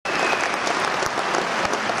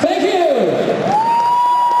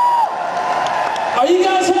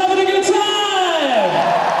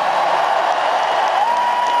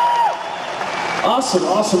Awesome,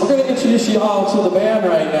 awesome. We're going to introduce you all to the band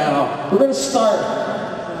right now. We're going to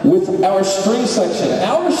start with our string section.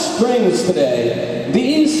 Our strings today,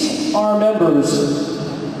 these are members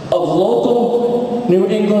of local New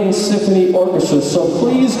England Symphony Orchestra. So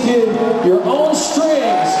please give your own strings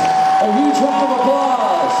a huge round of applause.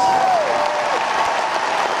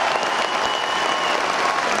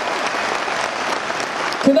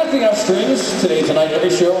 Conducting our strings today, tonight, every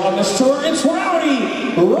show on this tour, it's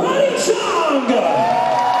Roddy Chong!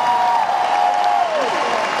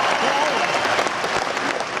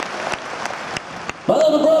 My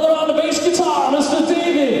little brother on the bass guitar, Mr.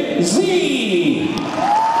 David Z.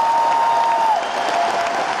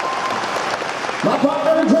 My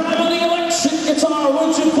partner in crime on the electric guitar,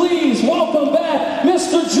 would you please welcome back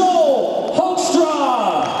Mr. Joel Hoekstra.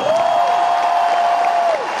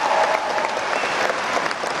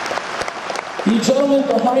 The gentleman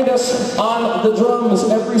behind us on the drums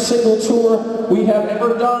every single tour we have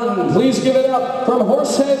ever done. Please give it up from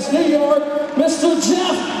Horseheads, New York, Mr.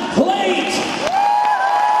 Jeff Plate.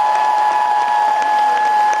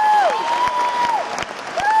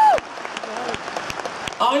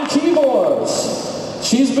 On keyboards,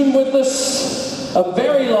 she's been with us a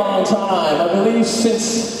very long time. I believe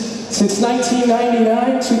since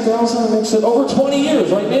 1999, 2000, makes it over 20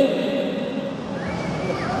 years, right, man?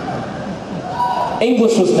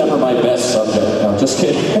 English was never my best subject. No, just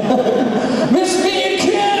kidding. Miss B and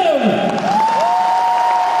Kim!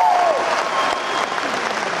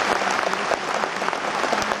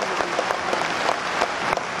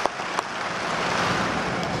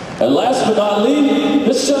 And last but not least,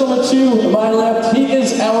 this gentleman to my left, he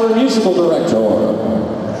is our musical director.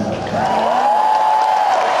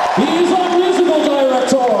 He is our musical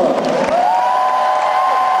director.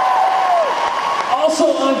 Also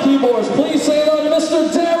on keyboards, please say hello to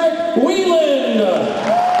Mr. Derek Wieland.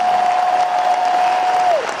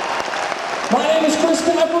 My name is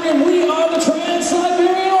Caffery, and we are the